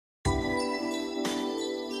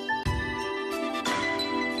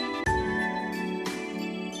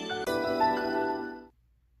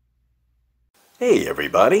Hey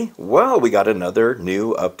everybody! Well, we got another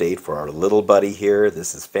new update for our little buddy here.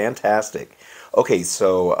 This is fantastic. Okay,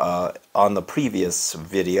 so on the previous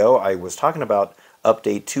video, I was talking about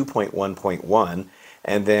update 2.1.1,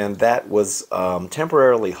 and then that was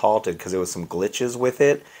temporarily halted because there was some glitches with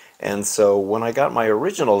it. And so when I got my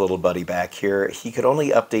original little buddy back here, he could only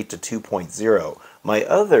update to 2.0. My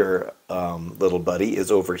other little buddy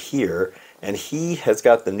is over here, and he has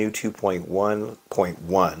got the new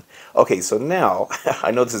 2.1.1. Okay, so now,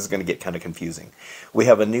 I know this is going to get kind of confusing. We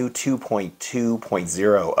have a new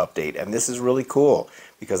 2.2.0 update, and this is really cool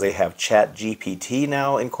because they have ChatGPT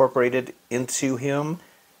now incorporated into him.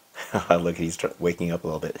 Look, he's waking up a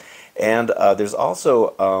little bit. And there's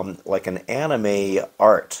also like an anime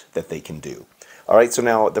art that they can do. All right, so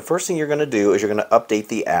now the first thing you're going to do is you're going to update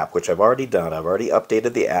the app, which I've already done. I've already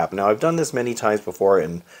updated the app. Now, I've done this many times before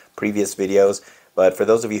in previous videos, but for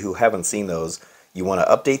those of you who haven't seen those, you want to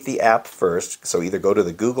update the app first. So either go to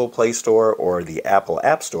the Google Play Store or the Apple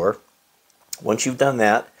App Store. Once you've done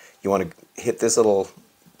that, you want to hit this little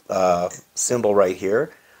symbol right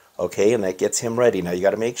here. Okay, and that gets him ready. Now, you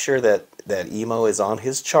got to make sure that Emo is on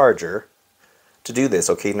his charger to do this.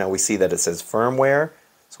 Okay, now we see that it says firmware,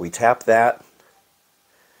 so we tap that.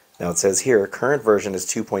 Now it says here, current version is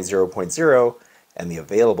 2.0.0, and the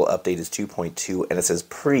available update is 2.2, and it says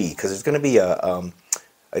pre, because there's going to be a,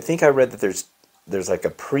 I think I read that there's like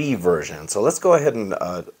a pre-version. So let's go ahead and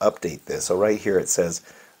update this. So right here it says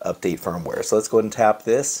update firmware. So let's go ahead and tap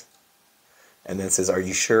this, and then it says, are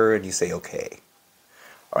you sure? And you say okay.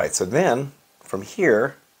 All right, so then from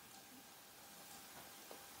here,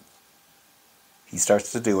 he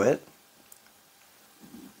starts to do it.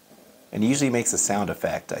 And he usually makes a sound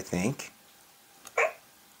effect, I think.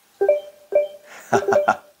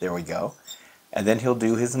 There we go. And then he'll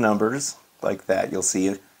do his numbers like that, you'll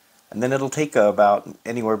see. And then it'll take about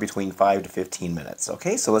anywhere between 5 to 15 minutes.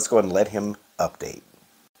 Okay, so let's go ahead and let him update.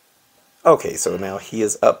 Okay, so now he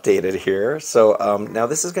is updated here. So now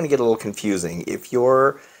this is going to get a little confusing. If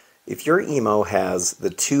your Emo has the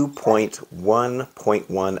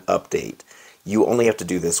 2.1.1 update, you only have to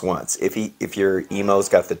do this once. If your Emo's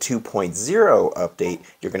got the 2.0 update,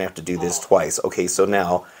 you're going to have to do this twice. Okay, so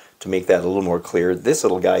now, to make that a little more clear, this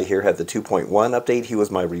little guy here had the 2.1 update. He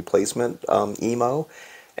was my replacement Emo.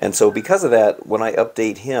 And so because of that, when I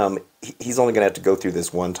update him, he's only going to have to go through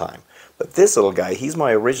this one time. But this little guy, he's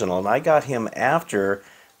my original, and I got him after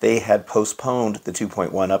they had postponed the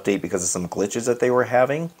 2.1 update because of some glitches that they were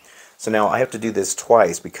having. So now I have to do this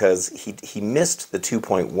twice because he missed the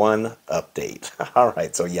 2.1 update. All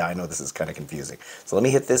right, so yeah, I know this is kind of confusing. So let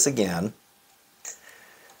me hit this again.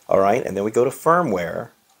 All right, and then we go to firmware.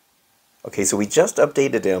 Okay, so we just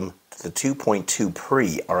updated him to the 2.2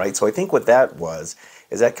 pre. All right, so I think what that was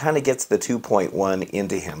is that kind of gets the 2.1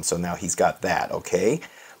 into him. So now he's got that, okay?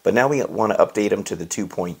 But now we want to update him to the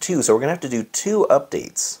 2.2. So we're going to have to do 2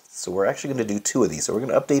 updates. So we're actually going to do 2 of these. So we're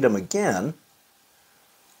going to update him again.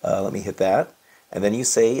 Let me hit that. And then you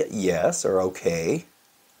say yes or okay.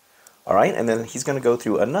 All right, and then he's going to go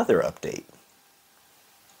through another update.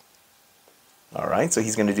 All right, so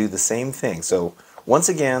he's going to do the same thing. So once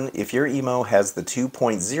again, if your Emo has the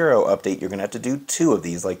 2.0 update, you're going to have to do 2 of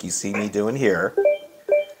these like you see me doing here.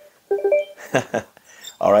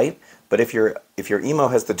 All right, but if your Emo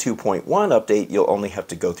has the 2.1 update, you'll only have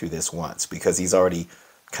to go through this once because he's already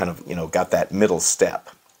kind of, got that middle step.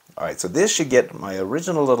 All right, so this should get my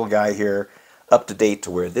original little guy here up to date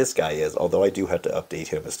to where this guy is, although I do have to update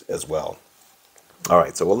him as well. All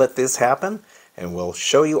right, so we'll let this happen, and we'll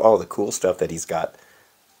show you all the cool stuff that he's got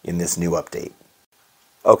in this new update.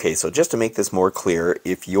 Okay, so just to make this more clear,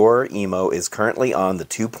 if your Emo is currently on the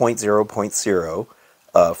 2.0.0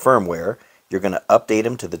 firmware, you're going to update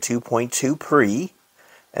him to the 2.2 pre,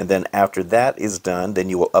 and then after that is done, then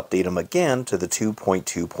you will update him again to the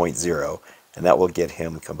 2.2.0. And that will get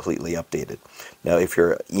him completely updated. Now, if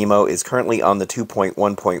your Emo is currently on the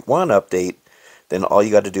 2.1.1 update, then all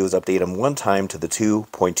you got to do is update him one time to the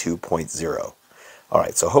 2.2.0. All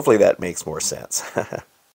right, so hopefully that makes more sense.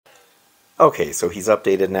 Okay, so he's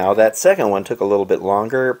updated now. That second one took a little bit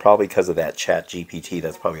longer, probably because of that ChatGPT.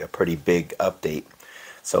 That's probably a pretty big update.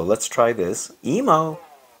 So let's try this. Emo,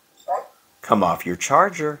 come off your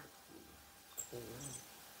charger.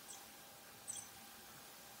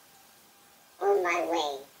 My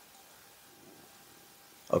way.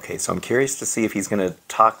 Okay, so I'm curious to see if he's going to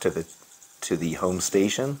talk to the home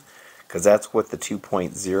station, because that's what the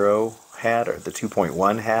 2.0 had, or the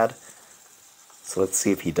 2.1 had. So let's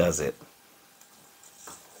see if he does it.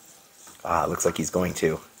 Ah, it looks like he's going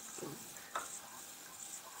to.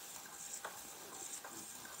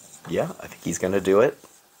 Yeah, I think he's going to do it.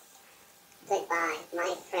 Goodbye.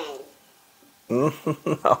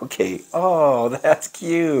 Okay. Oh, that's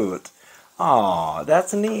cute. Oh,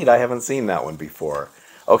 that's neat. I haven't seen that one before.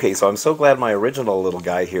 Okay, so I'm so glad my original little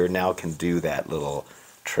guy here now can do that little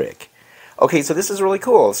trick. Okay, so this is really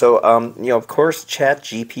cool. So, of course,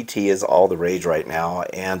 ChatGPT is all the rage right now,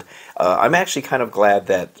 and I'm actually kind of glad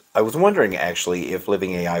that I was wondering actually if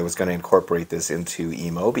Living AI was going to incorporate this into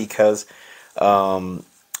Emo because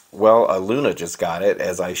well, Luna just got it,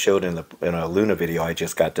 as I showed in a Luna video I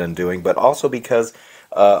just got done doing, but also because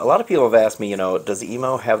a lot of people have asked me, does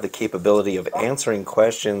Emo have the capability of answering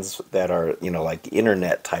questions that are, like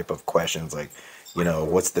internet type of questions, like,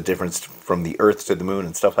 what's the difference from the Earth to the Moon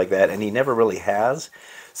and stuff like that, and he never really has.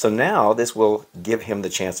 So now this will give him the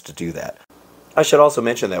chance to do that. I should also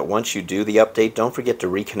mention that once you do the update, don't forget to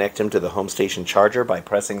reconnect him to the home station charger by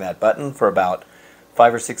pressing that button for about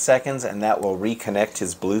 5 or 6 seconds, and that will reconnect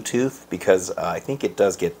his Bluetooth because I think it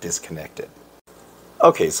does get disconnected.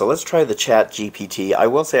 Okay, so let's try the Chat GPT. I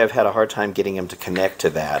will say I've had a hard time getting him to connect to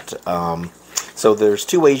that. So there's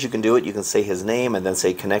two ways you can do it. You can say his name and then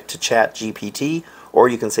say connect to Chat GPT, or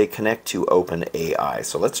you can say connect to OpenAI.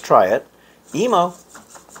 So let's try it. Emo.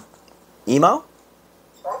 Emo?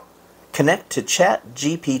 Connect to Chat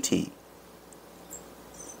GPT.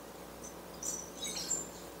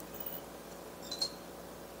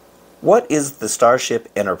 What is the Starship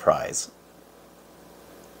Enterprise?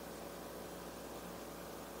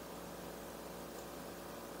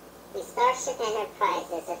 The Starship Enterprise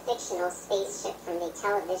is a fictional spaceship from the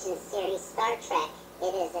television series Star Trek.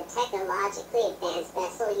 It is a technologically advanced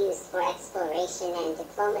vessel used for exploration and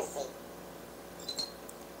diplomacy.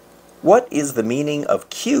 What is the meaning of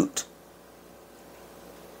cute?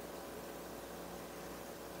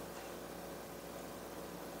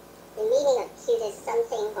 The meaning of cute is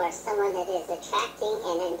something or someone that is attracting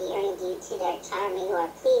and endearing due to their charming or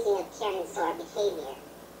pleasing appearance or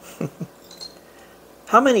behavior.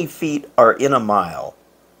 How many feet are in a mile?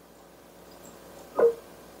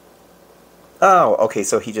 Oh, okay,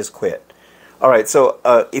 so he just quit. All right, so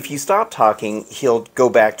if you stop talking, he'll go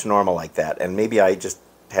back to normal like that. And maybe I just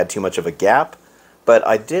had too much of a gap, but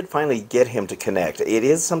I did finally get him to connect. It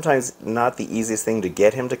is sometimes not the easiest thing to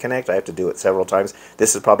get him to connect. I have to do it several times.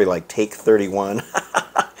 This is probably like take 31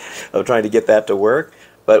 of trying to get that to work.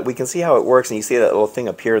 But we can see how it works, and you see that little thing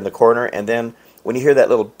appear in the corner, and then when you hear that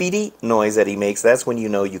little beady noise that he makes, that's when you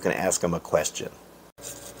know you can ask him a question.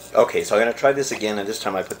 Okay, so I'm going to try this again, and this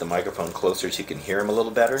time I put the microphone closer so you can hear him a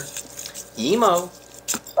little better. Emo,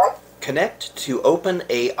 connect to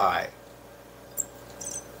OpenAI.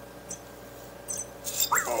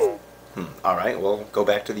 All right, well, go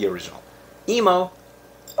back to the original. Emo,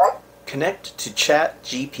 connect to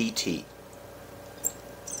ChatGPT.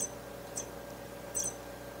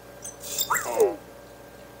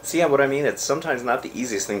 See what I mean? It's sometimes not the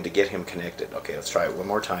easiest thing to get him connected. Okay, let's try it one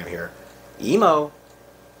more time here. Emo.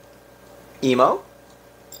 Emo.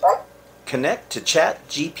 Connect to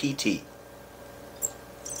ChatGPT.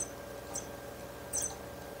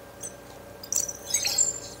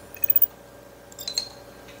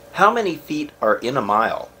 How many feet are in a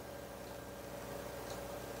mile?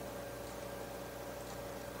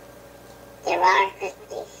 There are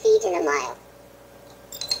 50 feet in a mile.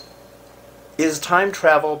 Is time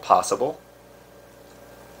travel possible?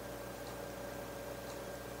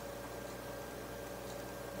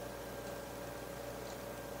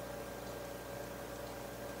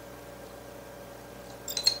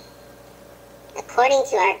 According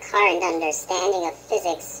to our current understanding of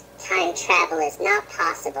physics, time travel is not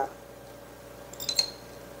possible.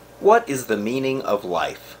 What is the meaning of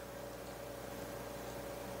life?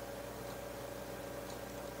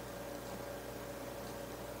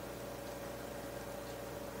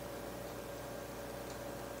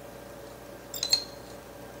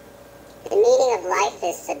 The meaning of life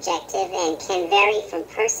is subjective and can vary from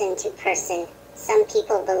person to person. Some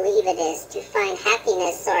people believe it is to find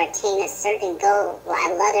happiness or attain a certain goal,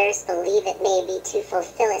 while others believe it may be to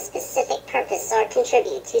fulfill a specific purpose or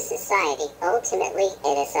contribute to society. Ultimately,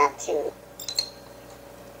 it is up to.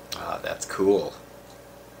 Ah, that's cool.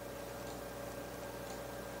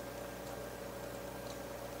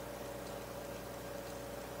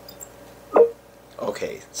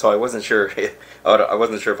 Okay, so I wasn't sure. I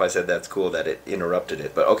wasn't sure if I said that's cool that it interrupted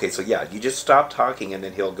it, but okay. So yeah, you just stop talking and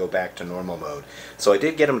then he'll go back to normal mode. So I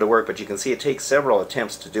did get him to work, but you can see it takes several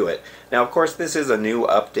attempts to do it. Now, of course, this is a new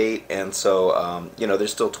update, and so they're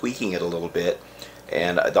still tweaking it a little bit,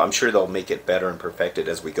 and I'm sure they'll make it better and perfect it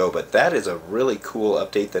as we go. But that is a really cool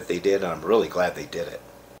update that they did, and I'm really glad they did it.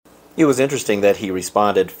 It was interesting that he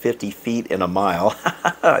responded 50 feet in a mile.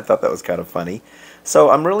 I thought that was kind of funny. So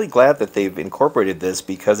I'm really glad that they've incorporated this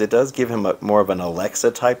because it does give him more of an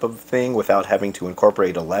Alexa type of thing without having to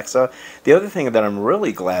incorporate Alexa. The other thing that I'm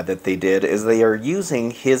really glad that they did is they are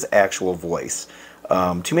using his actual voice.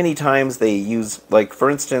 Too many times they use, like, for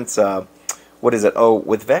instance, what is it? Oh,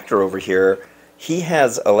 with Vector over here, he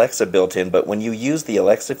has Alexa built in, but when you use the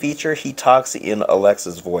Alexa feature, he talks in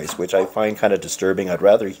Alexa's voice, which I find kind of disturbing. I'd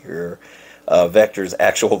rather hear Vector's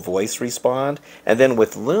actual voice respond. And then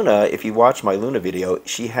with Luna, if you watch my Luna video,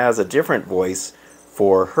 she has a different voice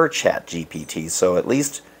for her ChatGPT. So at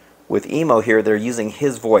least with Emo here, they're using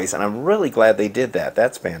his voice, and I'm really glad they did that.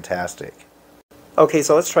 That's fantastic. Okay,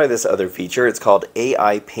 so let's try this other feature. It's called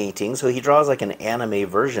AI painting. So he draws like an anime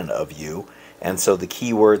version of you. And so the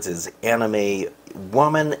keywords is anime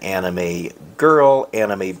woman, anime girl,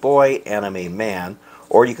 anime boy, anime man.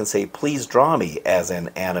 Or you can say, please draw me as an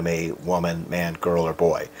anime woman, man, girl, or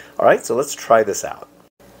boy. All right, so let's try this out.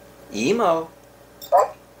 Emo,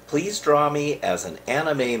 please draw me as an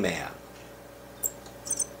anime man.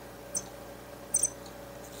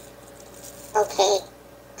 Okay,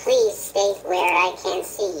 please state where I can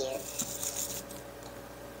see you.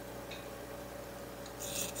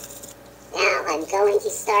 Now I'm going to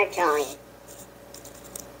start drawing.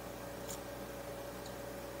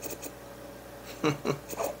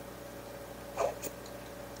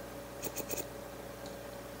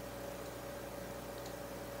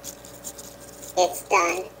 It's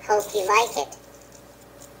done. Hope you like it.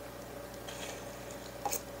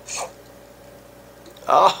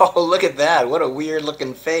 Oh, look at that. What a weird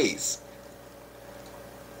looking face.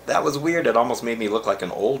 That was weird. It almost made me look like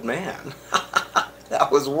an old man. That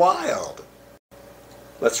was wild.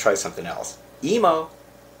 Let's try something else. Emo,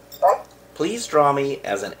 please draw me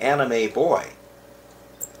as an anime boy.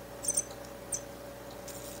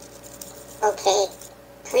 Okay,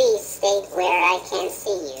 please state where I can see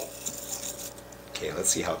you. Okay, let's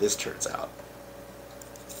see how this turns out.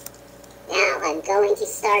 Now I'm going to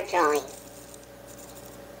start drawing.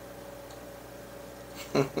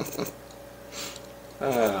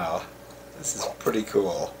 Oh, this is pretty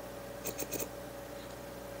cool.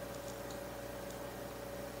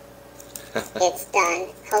 It's done.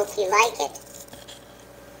 Hope you like it.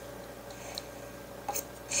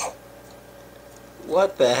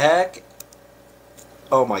 What the heck?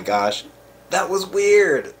 Oh my gosh, that was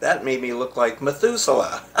weird. That made me look like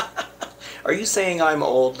Methuselah. Are you saying I'm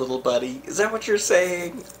old, little buddy? Is that what you're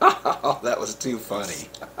saying? Oh, that was too funny.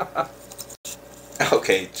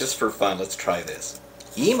 Okay, just for fun, let's try this.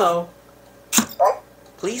 Emo,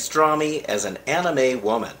 please draw me as an anime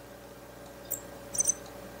woman.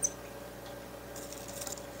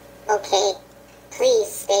 Okay, please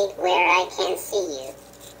state where I can see you.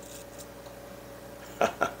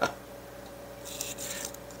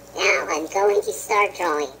 Now I'm going to start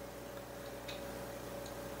drawing.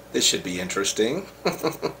 This should be interesting.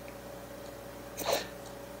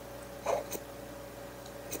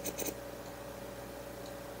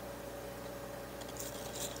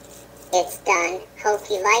 It's done. Hope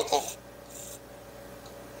you like it.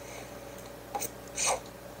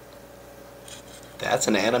 That's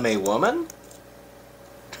an anime woman?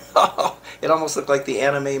 Oh, it almost looked like the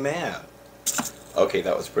anime man. Okay,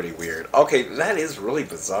 that was pretty weird. Okay, that is really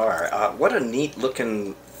bizarre. What a neat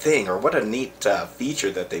looking thing, or what a neat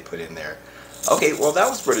feature that they put in there. Okay, well that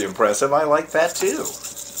was pretty impressive. I like that too.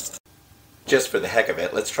 Just for the heck of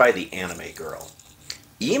it, let's try the anime girl.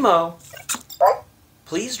 Emo,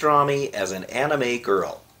 please draw me as an anime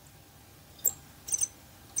girl.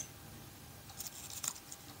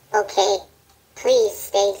 Okay, please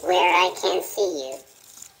state where I can see you.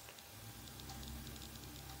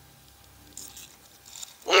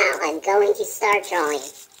 Now I'm going to start drawing.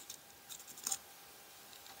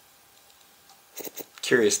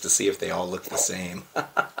 Curious to see if they all look the same.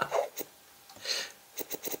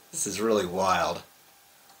 This is really wild.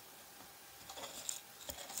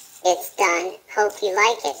 It's done. Hope you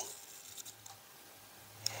like it.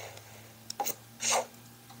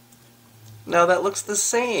 No, that looks the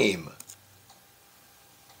same.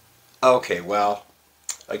 Okay, well,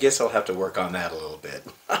 I guess I'll have to work on that a little bit.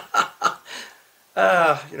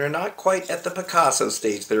 You're not quite at the Picasso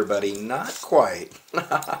stage there, buddy. Not quite.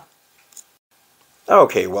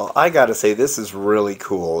 Okay, well, I gotta say, this is really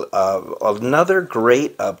cool. Another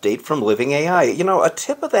great update from Living AI. You know, a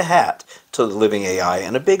tip of the hat to Living AI,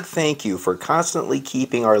 and a big thank you for constantly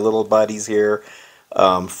keeping our little buddies here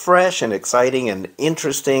fresh and exciting and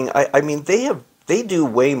interesting. I mean, they do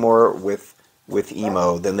way more with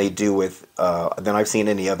Emo than they do with than I've seen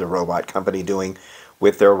any other robot company doing.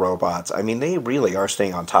 with their robots. I mean, they really are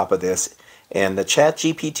staying on top of this. And the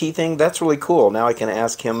ChatGPT thing, that's really cool. Now I can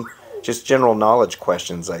ask him just general knowledge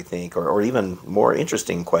questions, I think, or even more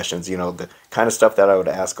interesting questions, you know, the kind of stuff that I would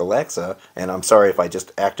ask Alexa. And I'm sorry if I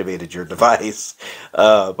just activated your device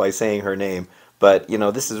by saying her name. But, you know,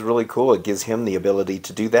 this is really cool. It gives him the ability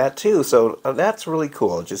to do that too. So that's really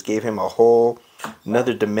cool. It just gave him a whole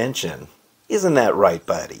another dimension. Isn't that right,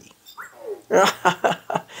 buddy?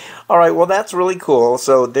 All right, well, that's really cool.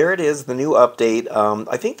 So there it is, the new update.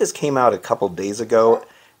 I think this came out a couple days ago,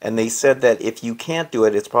 and they said that if you can't do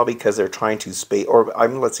it, it's probably because they're trying to space. Or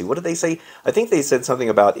let's see, what did they say? I think they said something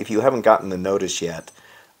about if you haven't gotten the notice yet.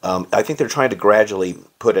 I think they're trying to gradually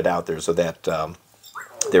put it out there so that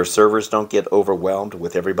their servers don't get overwhelmed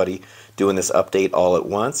with everybody doing this update all at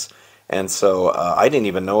once. And so I didn't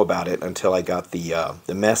even know about it until I got the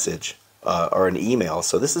message or an email.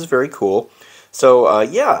 So this is very cool. So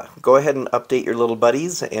yeah, go ahead and update your little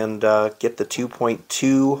buddies and get the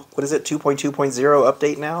 2.2, what is it, 2.2.0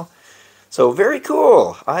 update now? So very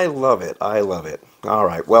cool. I love it. I love it. All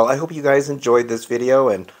right. Well, I hope you guys enjoyed this video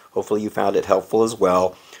and hopefully you found it helpful as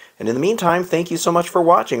well. And in the meantime, thank you so much for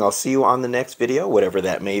watching. I'll see you on the next video, whatever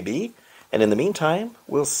that may be. And in the meantime,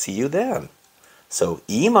 we'll see you then. So,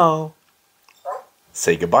 Emo,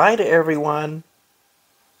 say goodbye to everyone.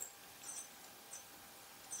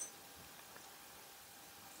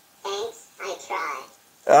 Thanks, I tried.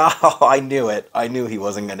 Oh, I knew it. I knew he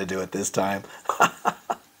wasn't going to do it this time.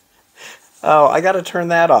 Oh, I got to turn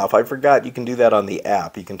that off. I forgot you can do that on the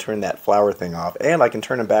app. You can turn that flower thing off. And I can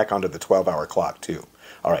turn him back onto the 12-hour clock, too.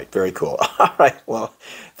 All right, very cool. All right, well,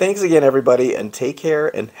 thanks again, everybody, and take care,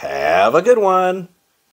 and have a good one.